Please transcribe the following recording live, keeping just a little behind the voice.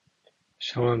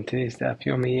Shalom, today's Daf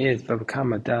Yomi is Bava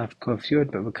Kamma Daf Kuf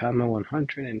Yud, Bava Kamma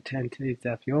 110. Today's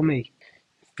Daf Yomi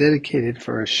is dedicated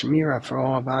for a Shemira for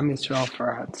all of Am Yisrael, for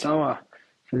Hatzalah,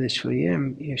 for the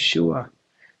Shvuyim, Yeshua,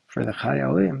 for the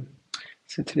Chayalim.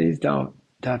 So today's Daf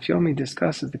Yomi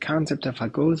discusses the concept of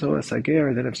Hagozo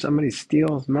Asager, that if somebody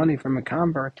steals money from a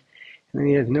convert, and then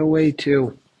he has no way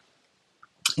to,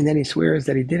 and then he swears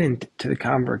that he didn't to the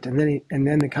convert, and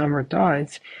then the convert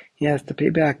dies, he has to pay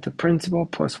back the principal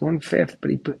plus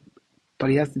 1/5, but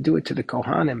he has to do it to the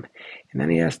Kohanim, and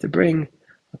then he has to bring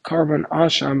a carbon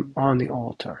asham on the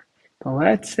altar. But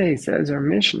let's say, says our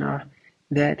Mishnah,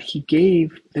 that he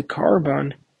gave the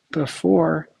carbon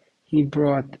before he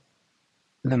brought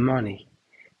the money.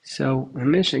 So the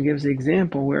Mishnah gives the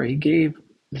example where he gave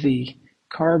the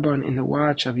carbon in the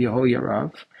watch of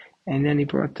Yehoyarav, and then he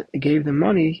gave the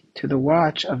money to the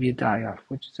watch of Yedaya,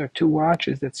 which are two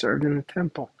watches that served in the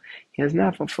temple. He has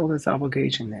not fulfilled his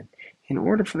obligation then. In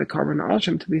order for the carbon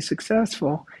asham to be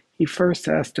successful, he first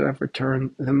has to have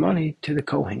returned the money to the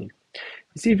Kohen. You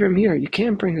see from here, you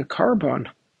can't bring a carbon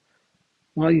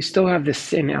while you still have the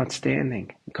sin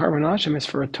outstanding. The carbon asham is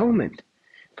for atonement,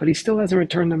 but he still hasn't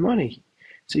returned the money.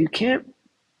 So you can't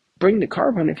bring the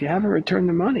carbon if you haven't returned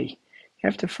the money. You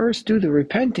have to first do the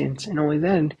repentance, and only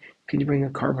then can you bring a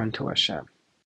carbon to Hashem.